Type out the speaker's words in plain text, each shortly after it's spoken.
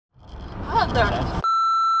up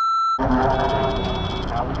there.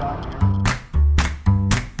 How we got here.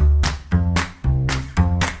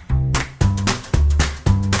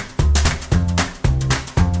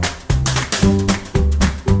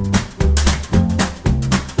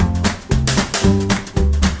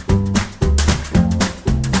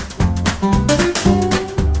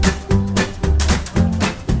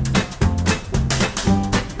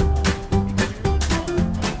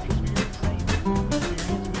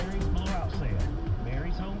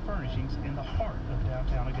 In the heart of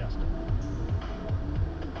downtown Augusta.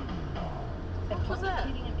 What was that?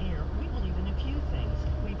 Heating and air, we believe in a few things.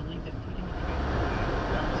 We believe that heating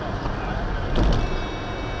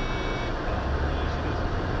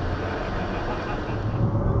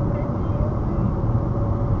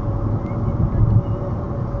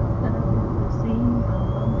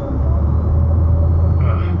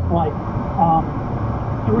and like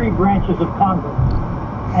 3 branches of Congress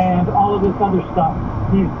and all of this other stuff.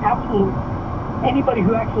 These absolute, anybody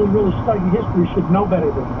who actually really studied history should know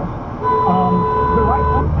better than this. The right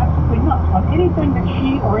one's absolutely nuts. On anything that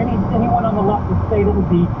she or anyone on the left would say that would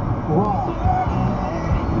be wrong.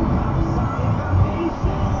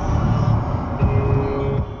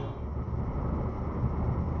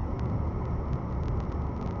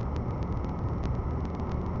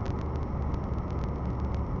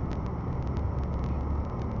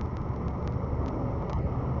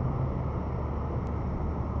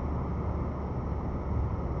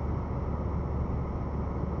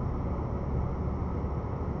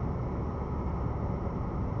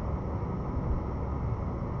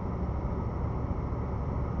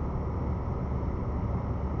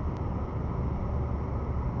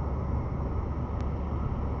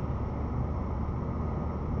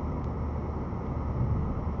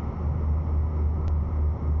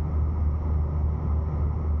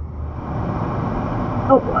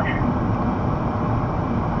 Oh boy.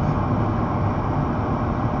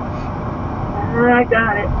 I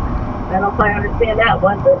got it. I don't quite understand that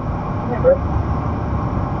one, but whatever.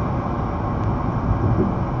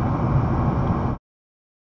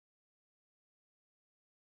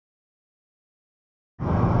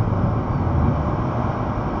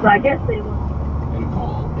 So I guess they will. And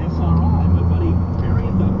call SRI. My buddy Barry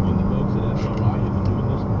and Doug, the folks at SRI, have been doing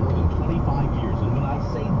this for more than 25 years. And when I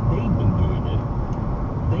say they've been doing it,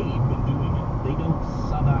 they've been doing it. They don't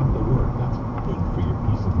sub out the work. That's big for your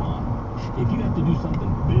peace of mind. If you have to do something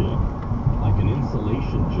big, like an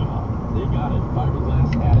insulation job, they got it. Fiberglass,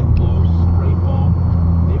 attic glow, spray foam.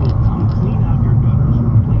 They will come clean out your gutters,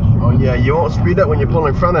 replace your... Oh yeah, you won't speed up when you pull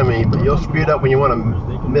in front of me, but you'll speed up when you want to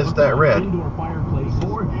miss that red. Indoor fireplace.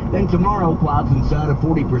 Then tomorrow, clouds and sun, a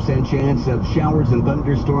 40% chance of showers and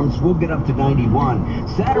thunderstorms. We'll get up to 91.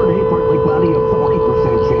 Saturday, partly cloudy, a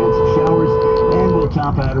 40% chance of showers, and we'll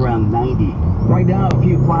top out around 90. Right now, a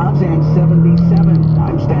few clouds and 77.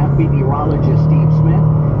 I'm staff meteorologist Steve Smith.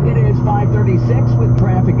 It is 5:36 with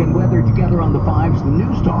traffic and weather together on the 5's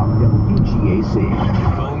News Talk, WGAC.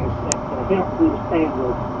 Help through the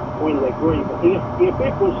standard when they agree. But if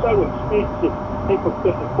it was so expensive, people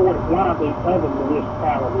couldn't afford it. Why do other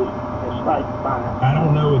municipalities and states buy it? I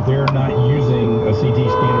don't know if they're not using a CT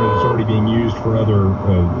scanner that's already being used for other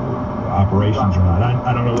operations or not.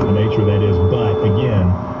 I don't know what the nature of that is, but again,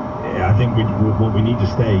 I think what we need to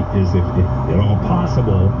state is if at all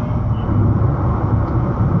possible,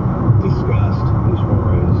 discussed as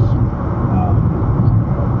far as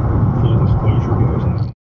full disclosure goes.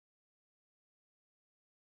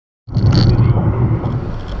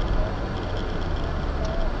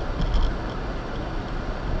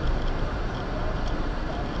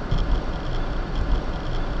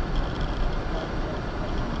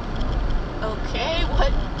 Okay,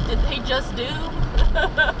 what did they just do?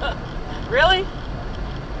 Really?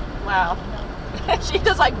 Wow. She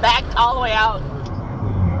just like backed all the way out.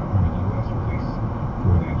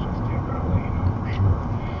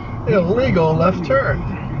 Illegal left turn.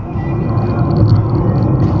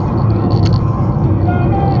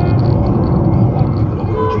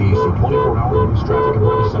 WGAC 24-hour news traffic and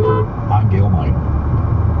weather center. I'm Gail Mine.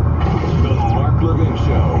 The Mark Levin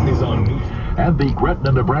Show is on news. And the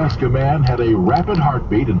Gretna, Nebraska man had a rapid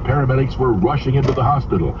heartbeat, and paramedics were rushing into the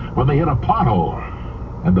hospital when they hit a pothole.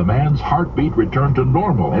 And the man's heartbeat returned to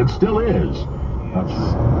normal, and still is. I've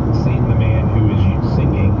seen the man who is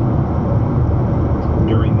singing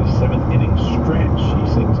during the 7th inning stretch. He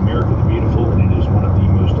sings America the Beautiful, and it is one of the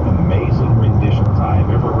most amazing renditions I have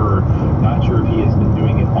ever heard. Not sure if he has been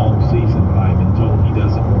doing it all season, but I've been told he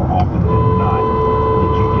does it more often than not.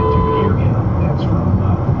 Did you get to hear him? That's from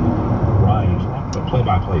Ryan. The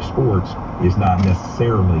play-by-play sports is not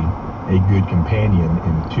necessarily a good companion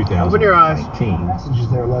in 2019. Open your eyes. Messages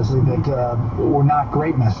there, Leslie, that were not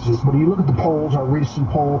great messages. But you look at the polls, our recent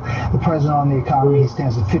poll, the president on the economy, he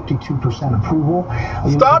stands at 52% approval.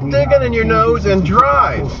 Stop digging in your nose and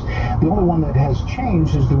drive. The only one that has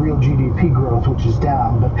changed is the real GDP growth, which is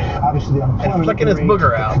down. But obviously the unemployment And flicking his rate, booger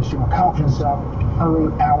the out. consumer confidence up,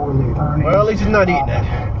 hourly earnings. Well, at least he's not eating it.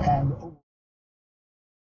 And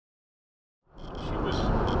she was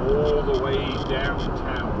all the way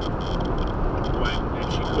downtown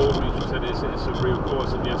and she called me. She said, it's a real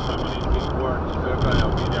cause, and yes, my money is getting work. She said, okay,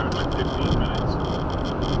 I'll be there in like 15 minutes.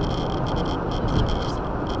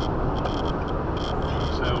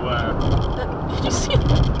 So, Did you see? so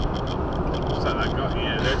I got,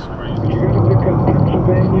 yeah, that's crazy. You got to look at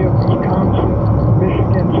Pennsylvania, Wisconsin,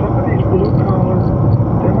 Michigan, some of these blue-collar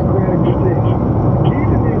Democratic states. The key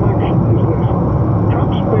to the election is this.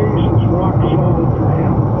 Trump's base is rock solid for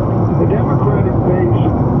him. The Democratic base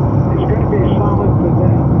is going to be solid for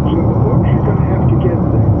them. So the votes you're going to have to get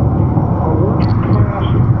there are working class,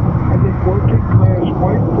 I think working class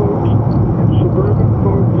white folks and suburban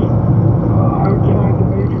folks outside the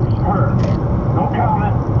major Her. No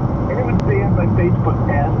comment. And it was banned by Facebook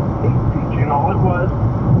as hate speech. And all it was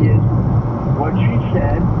is what she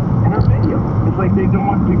said in her video. It's like they don't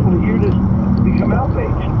want people to hear this, become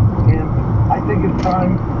outraged. And I think it's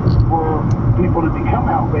time for people to become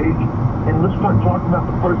outraged, and let's start talking about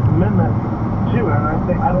the First Amendment too. And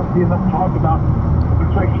I don't see enough talk about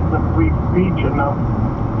protection of free speech enough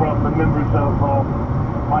from the members of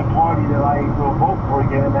my party that I will vote for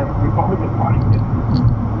again, and that's the Republican Party.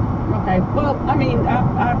 Okay, well, I mean,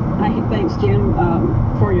 thanks, Jim,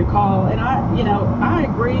 for your call, and I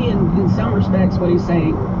agree in some respects what he's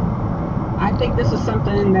saying. I think this is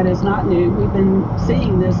something that is not new. We've been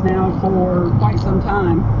seeing this now for quite some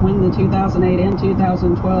time, when the 2008 and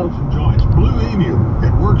 2012. Joints Blue Emu.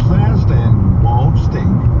 It works fast and won't stink.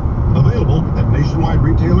 Available at nationwide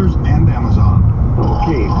retailers and Amazon.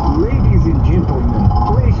 okay, ladies and gentlemen,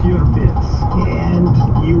 place your bets and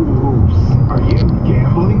you lose. Are you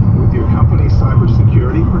gambling with your company's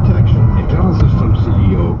cybersecurity protection? IntelliSystems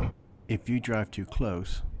CEO. If you drive too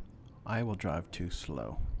close, I will drive too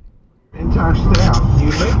slow. Entire staff, you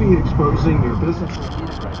may be exposing your business.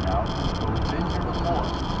 Right now, but we've been here before. We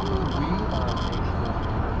are a nation of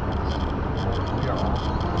we are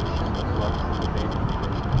also a nation that loves the debate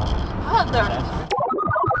immigration policy.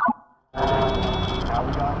 How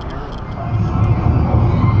we got here in the last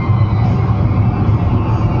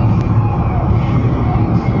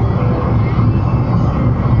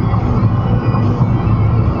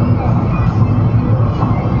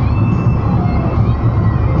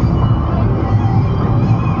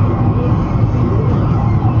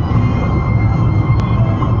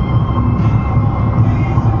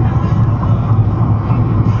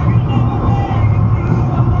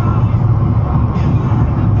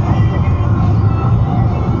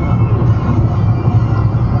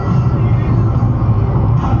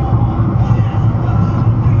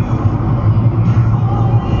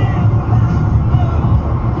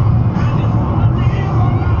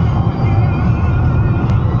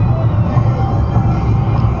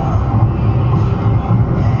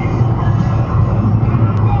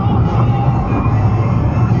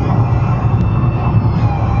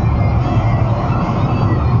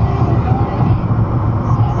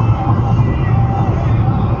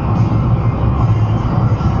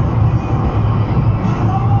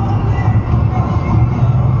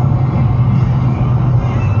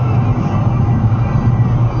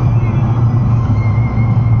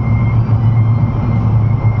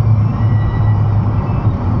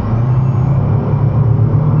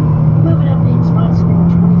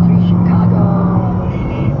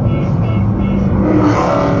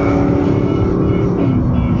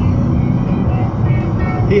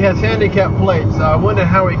He has handicap plates, so I wonder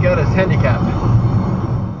how he got his handicap.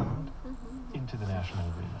 into the national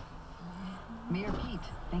arena. Mayor Pete,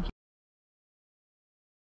 thank you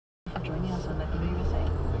for joining us on Backvue USA.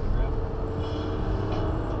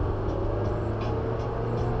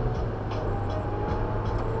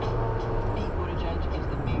 Pete Buttigieg is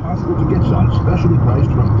the mayor. Possible to get some, specially priced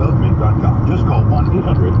from government.com. Just call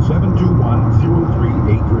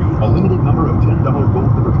 1-800-721-0383. A limited number of $10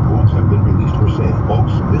 gold Liberty coins have been released for sale.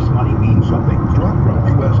 Folks, this money means something. Struck from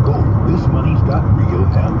U.S. gold. This money's got real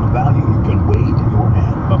hemp value. You can weigh in your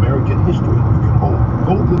hand. American history you can hold.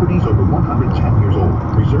 Gold Liberty's over 110 years old.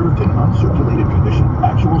 Preserved in uncirculated condition.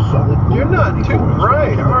 Actual solid gold. You're not Liberty too coins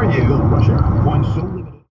bright, from are you? Gold Rush era. Coins so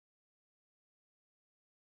limited.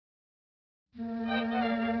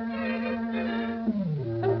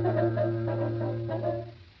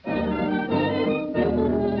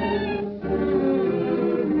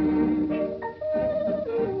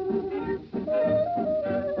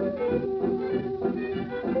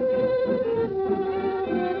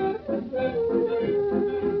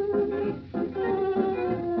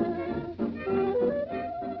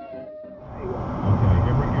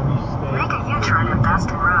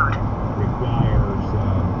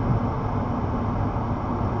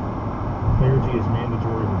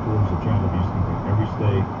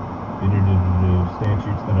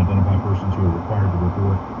 statutes that identify persons who are required to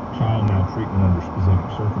report child maltreatment under specific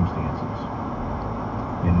circumstances.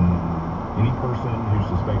 And any person who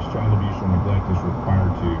suspects child abuse or neglect is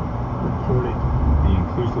required to report it. The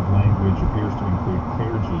inclusive language appears to include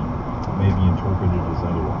clergy, but may be interpreted as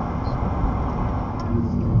otherwise.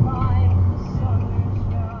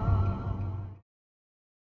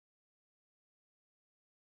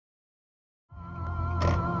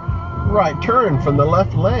 Right turn from the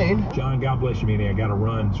left lane. John, God bless you, man. I got to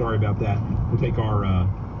run. Sorry about that. We'll take our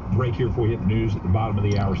break here before we hit the news at the bottom of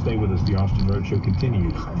the hour. Stay with us. The Austin Road Show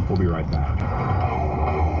continues. We'll be right back.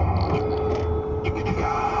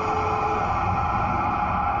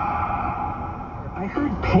 I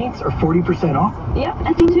heard paints are 40% off. Yep,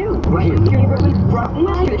 and me too. Right. With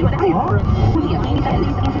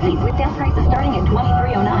sales prices starting at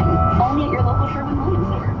 $23.09. Only at your local Sherwin-Williams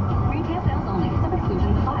store. Retail sales only. Some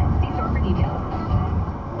exclusions apply. See store for details.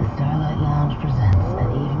 The Starlight Lounge presents an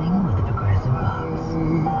evening with the Progressive Box.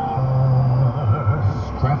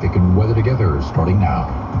 Traffic and weather together is starting now.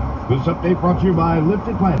 This update brought to you by Lift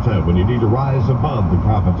Atlanta. When you need to rise above the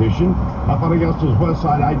competition, up on Augusta's west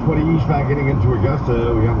side, I-20 eastbound getting into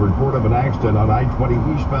Augusta, we have a report of an accident on I-20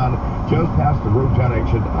 eastbound just past the road town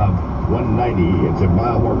exit of 190. It's at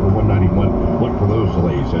mile marker 191. Look for those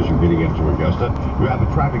delays as you're getting into Augusta. You have a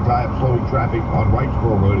traffic tie-up slowing traffic on Wright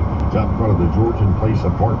Squirrel Road up in front of the Georgian Place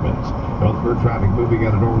Apartments. Elsewhere, traffic moving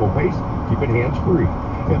at a normal pace. Keep it hands-free.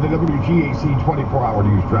 In the WGAC 24-hour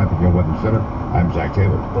news traffic and weather center, I'm Zach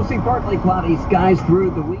Taylor. We'll see partly cloudy skies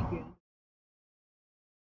through the weekend.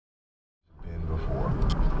 Been before,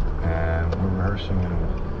 and we're rehearsing in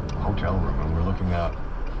a hotel room, and we're looking out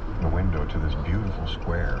the window to this beautiful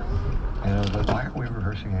square. And I was like, why are we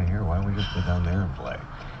rehearsing in here? Why don't we just go down there and play?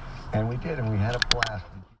 And we did, and we had a blast.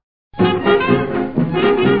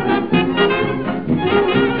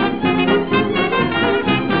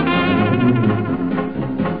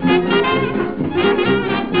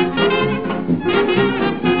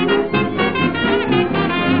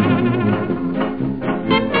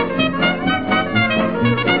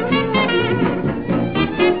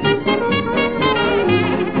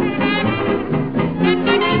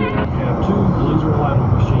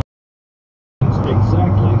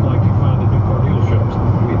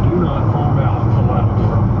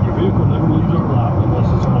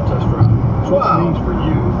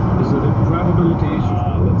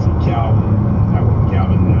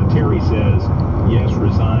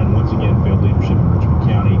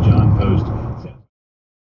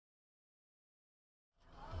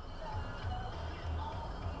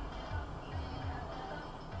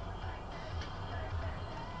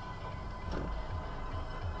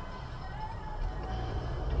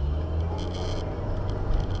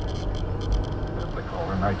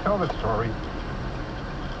 I tell the story.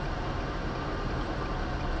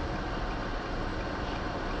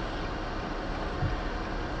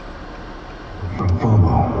 From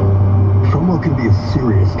FOMO. FOMO can be a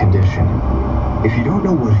serious condition. If you don't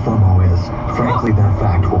know what FOMO is, frankly, that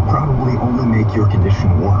fact will probably only make your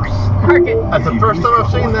condition worse. That's the first time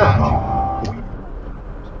I've seen that.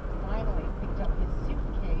 Finally picked up his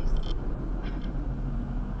suitcase.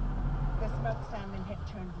 The smoked salmon had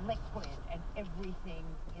turned liquid, and everything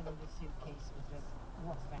in the suitcase was just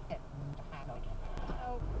lost my head to handle it.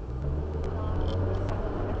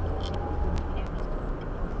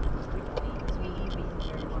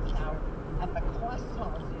 And the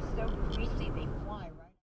croissants is so greasy they fly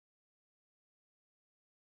right.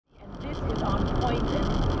 And this is on point. And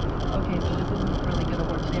okay, so this isn't really going to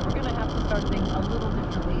work today. We're going to have to start things a little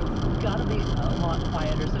differently. It's got to be a lot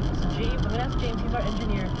quieter. So James, I'm going to ask James. He's our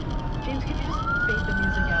engineer. James, can you just fade the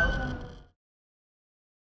music out?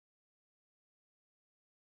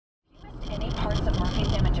 If you missed any parts of Murphy,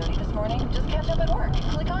 Sam, and Jody this morning, just catch up at work.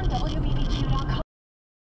 Click on WBBQ.com.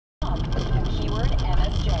 The keyword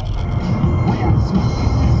MSJ.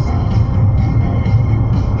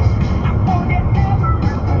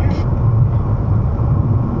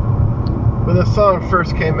 When the song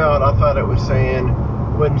first came out, I thought it was saying,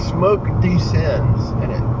 when smoke descends,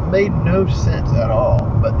 and it made no sense at all,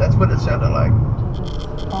 but that's what it sounded like.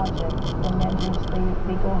 This project, the members,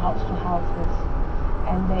 they go house to houses,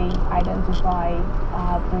 and they identify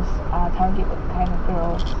this target kind of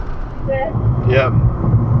girls. Yep.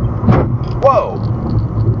 Whoa!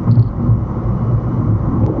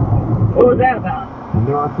 What was that about? And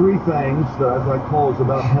there are three things that as I close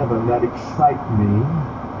about heaven that excite me.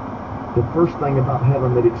 The first thing about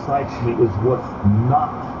heaven that excites me is what's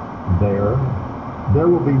not there. There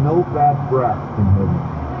will be no bad breath in heaven.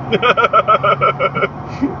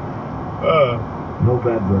 No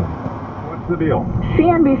bad breath. What's the deal?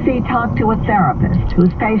 CNBC talked to a therapist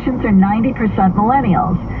whose patients are 90%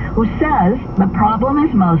 millennials, who says the problem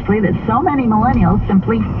is mostly that so many millennials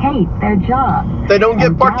simply hate their jobs. They don't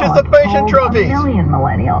get participation trophies. 1 million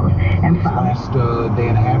millennials. And last day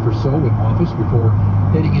and a half or so in office before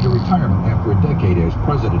heading into retirement after a decade as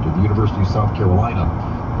president of the University of South Carolina.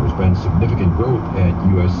 There's been significant growth at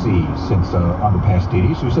USC since on the past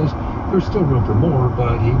 80s, who says there's still room for more,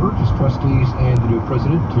 but he urges trustees and the new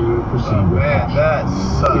president to proceed with caution. That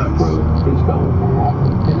sucks. If growth is going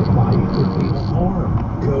wrong, then it might be more.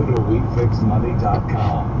 Go to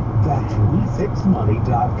WeFixMoney.com. That's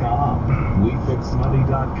WeFixMoney.com.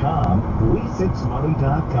 WeFixMoney.com.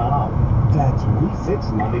 WeFixMoney.com. That's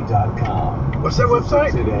WeFixMoney.com. What's that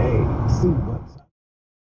website? Today. See what's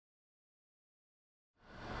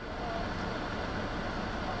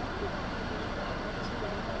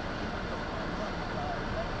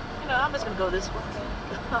I'm just gonna go this way.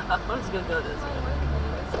 I'm just gonna go this way.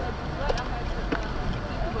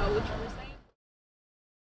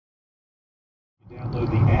 Download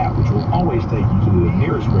the app, which will always take you to the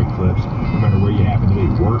nearest great clips, no matter where you happen to be.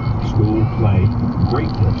 Work, school, play. Great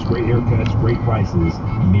clips, great haircuts, great prices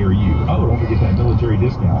near you. Oh, don't forget that military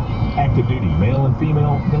discount. Active duty, male and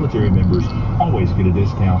female military members always get a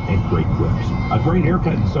discount at Great Clips. A great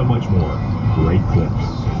haircut and so much more. Great Clips.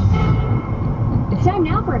 It's time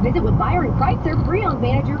now for a visit with Byron Kreitzer, pre-owned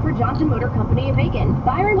manager for Johnson Motor Company of Aiken.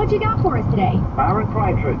 Byron, what you got for us today? Byron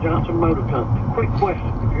Kreitzer at Johnson Motor Company. Quick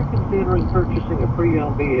question. If you're considering purchasing a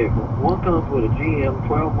pre-owned vehicle, one comes with a GM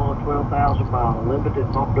 12-month, 12,000-mile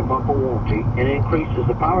limited bumper-to-bumper warranty and increases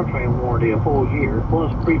the powertrain warranty a full year,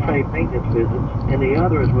 plus prepaid maintenance visits, and the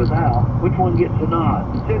other is without, which one gets the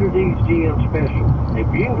nod? Consider these GM specials. A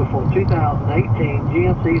beautiful 2018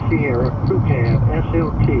 GMC Sierra Crew Cab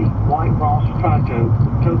SLT White Ross Tri-Coat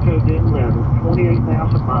Cocoa Den Leather,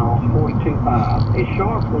 28,000 miles, 42.5. A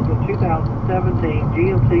sharp-looking 2017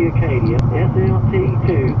 GMC Acadia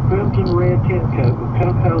SLT2 Crimson Red Tint Coat with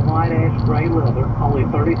Cocoa Light Ash Gray Leather, only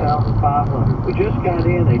 30,500. We just got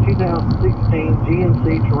in a 2016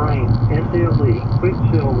 GMC Terrain SLE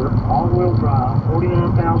Quicksilver All-Wheel Drive,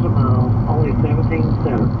 49,000 miles, only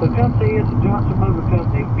 17.7. So come see us at Johnson Motor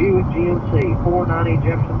Company, Buick GMC, 490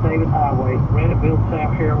 Jefferson Davis Highway, Graniteville,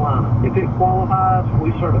 South Carolina. If it qualifies,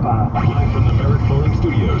 we certify. Live from the Merritt Flooring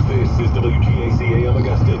Studios, this is WGAC AM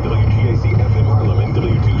Augusta, WGAC FM Harlem, and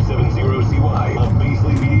W270CY on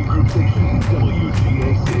Beasley Media.